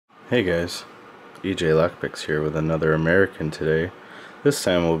Hey guys, EJ Lockpicks here with another American today. This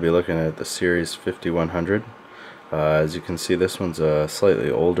time we'll be looking at the Series 5100. As you can see, this one's a slightly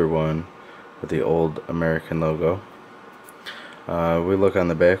older one with the old American logo. We look on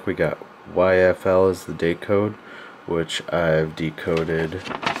the back, we got YFL as the date code, which I've decoded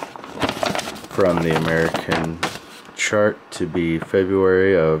from the American chart to be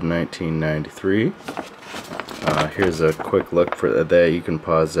February of 1993. Here's a quick look for that. You can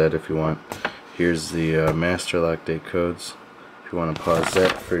pause that if you want. Here's the master lock date codes if you want to pause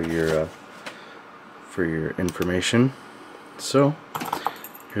that for your information. So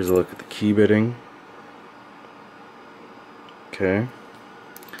here's a look at the key bitting. Okay,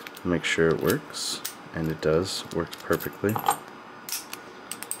 make sure it works, and it does. Works perfectly.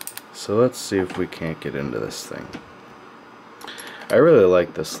 So let's see if we can't get into this thing. I really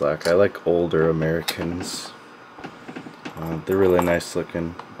like this lock. I like older Americans. They're really nice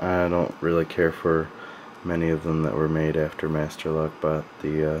looking. I don't really care for many of them that were made after Master Lock bought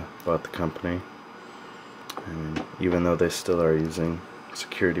the company. And even though they still are using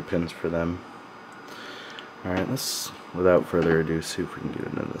security pins for them. Alright, let's, without further ado, see if we can get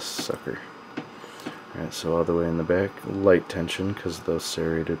into this sucker. Alright, so all the way in the back, light tension because of those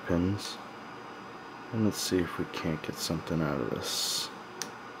serrated pins. And let's see if we can't get something out of this.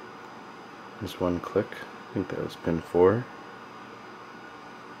 There's one click. I think that was pin 4.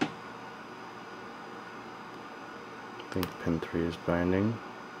 I think pin 3 is binding.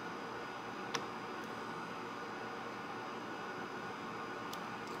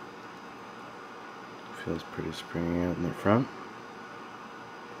 Feels pretty springy out in the front.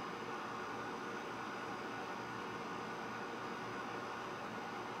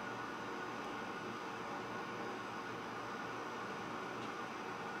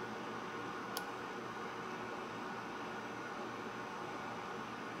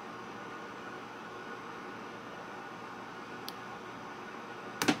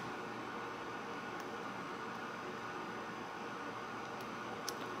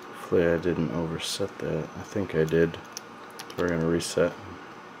 Hopefully I didn't overset that. I think I did. We're going to reset.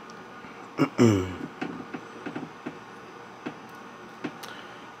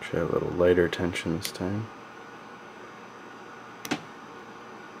 Try a little lighter tension this time.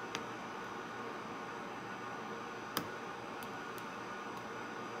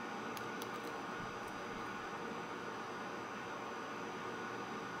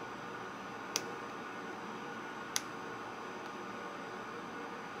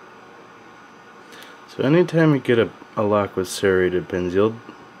 So anytime you get a lock with serrated pins, you'll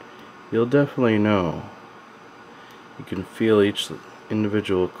definitely know. You can feel each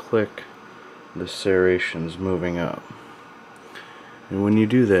individual click, the serrations moving up. And when you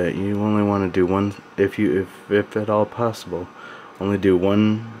do that, you only want to do one, if at all possible, only do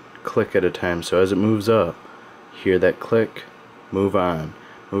one click at a time. So as it moves up, hear that click, move on,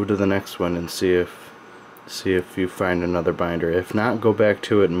 move to the next one, and see if you find another binder. If not, go back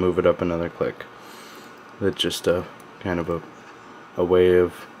to it and move it up another click. That's just a kind of a way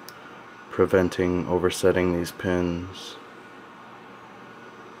of preventing oversetting these pins.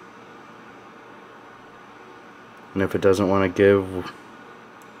 And if it doesn't want to give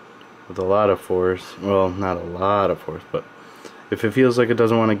with a lot of force, well, not a lot of force, but if it feels like it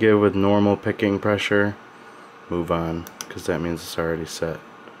doesn't want to give with normal picking pressure, move on, because that means it's already set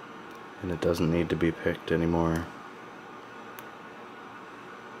and it doesn't need to be picked anymore.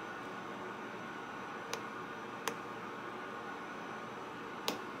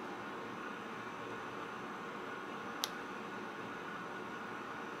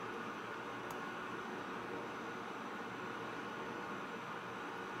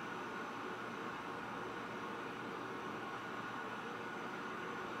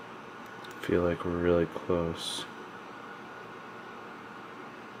 Feel like we're really close.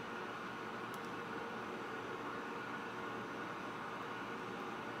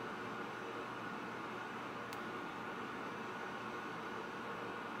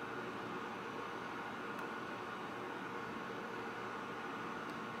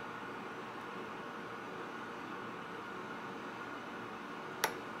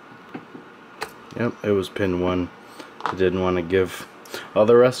 Yep, it was pin 1. I didn't want to give. All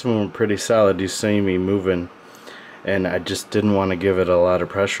the rest of them were pretty solid. You see me moving, and I just didn't want to give it a lot of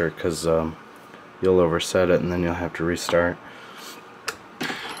pressure because you'll overset it and then you'll have to restart.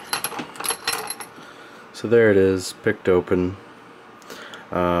 So there it is, picked open.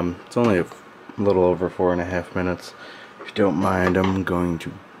 It's only a little over 4.5 minutes. If you don't mind, I'm going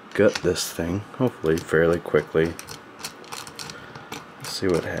to gut this thing, hopefully fairly quickly. See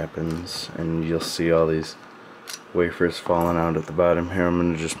what happens, and you'll see all these wafers falling out at the bottom here. I'm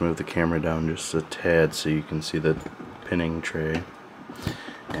going to just move the camera down just a tad so you can see the pinning tray.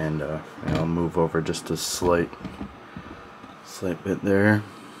 And I'll move over just a slight bit there.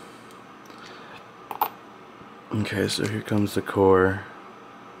 Okay, so here comes the core.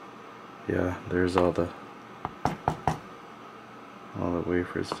 Yeah, there's all the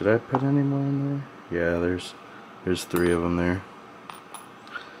wafers. Did I put any more in there? Yeah, there's 3 of them there.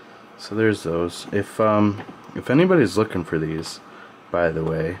 So there's those. If anybody's looking for these, by the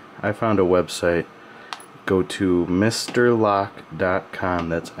way, I found a website. Go to mrlock.com.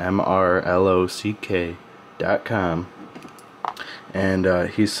 That's MRLOCK.com, and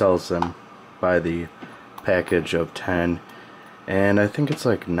he sells them by the package of 10, and I think it's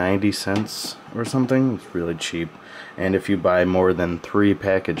like 90 cents or something. It's really cheap. And if you buy more than 3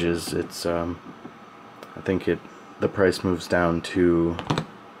 packages, it's I think the price moves down to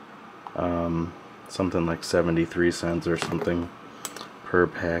something like 73 cents or something per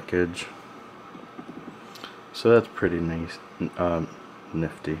package. So that's pretty nice,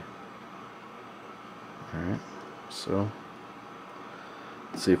 nifty. Alright, so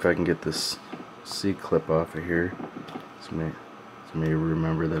let's see if I can get this C-clip off of here. This may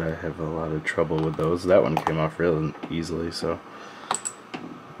remember that I have a lot of trouble with those. That one came off real easily, so.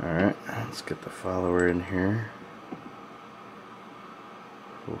 Alright, let's get the follower in here.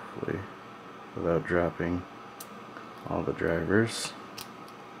 Hopefully without dropping all the drivers.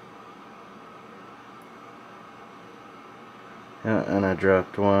 Yeah, and I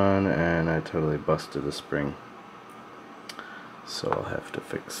dropped one and I totally busted a spring. So I'll have to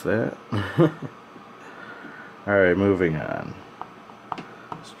fix that. Alright, moving on.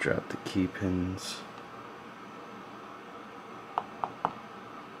 Let's drop the key pins.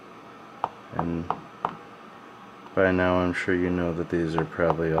 And by now I'm sure you know that these are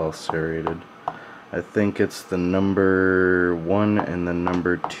probably all serrated. I think it's the number 1 and the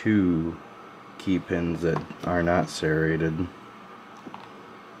number 2 key pins that are not serrated.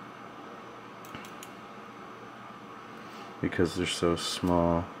 Because they're so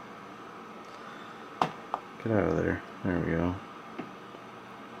small. Get out of there. There we go.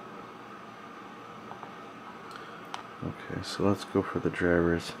 Okay, so let's go for the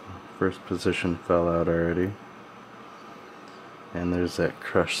drivers. First position fell out already. And there's that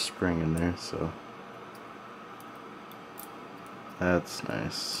crushed spring in there, so that's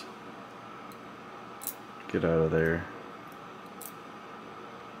nice. Get out of there.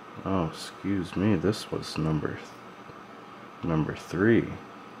 Oh, excuse me, this was number 3.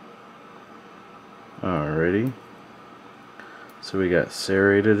 Alrighty. So we got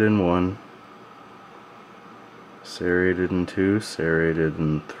serrated in 1, serrated in 2, serrated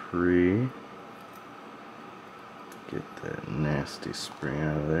in 3. Get that nasty spring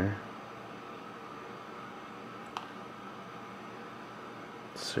out of there.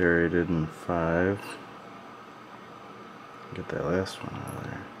 Serrated in 5. Get that last one out of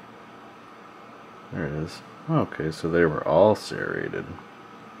there. There it is. Okay, so they were all serrated.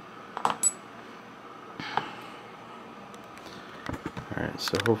 Alright,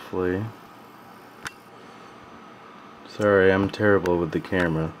 so hopefully... Sorry, I'm terrible with the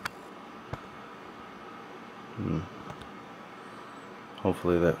camera.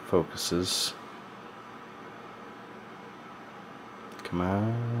 Hopefully that focuses. Come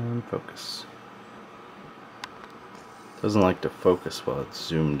on, focus. Doesn't like to focus while it's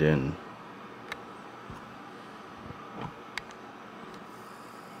zoomed in.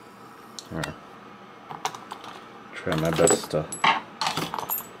 Alright. Try my best to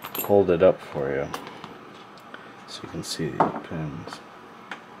hold it up for you so you can see the pins.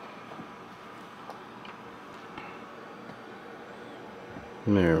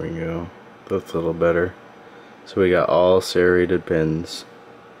 There we go. That's a little better. So we got all serrated pins.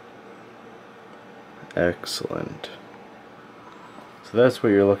 Excellent. So that's what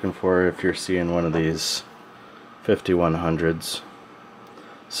you're looking for if you're seeing one of these 5100s.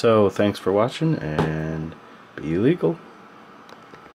 So thanks for watching, and be legal.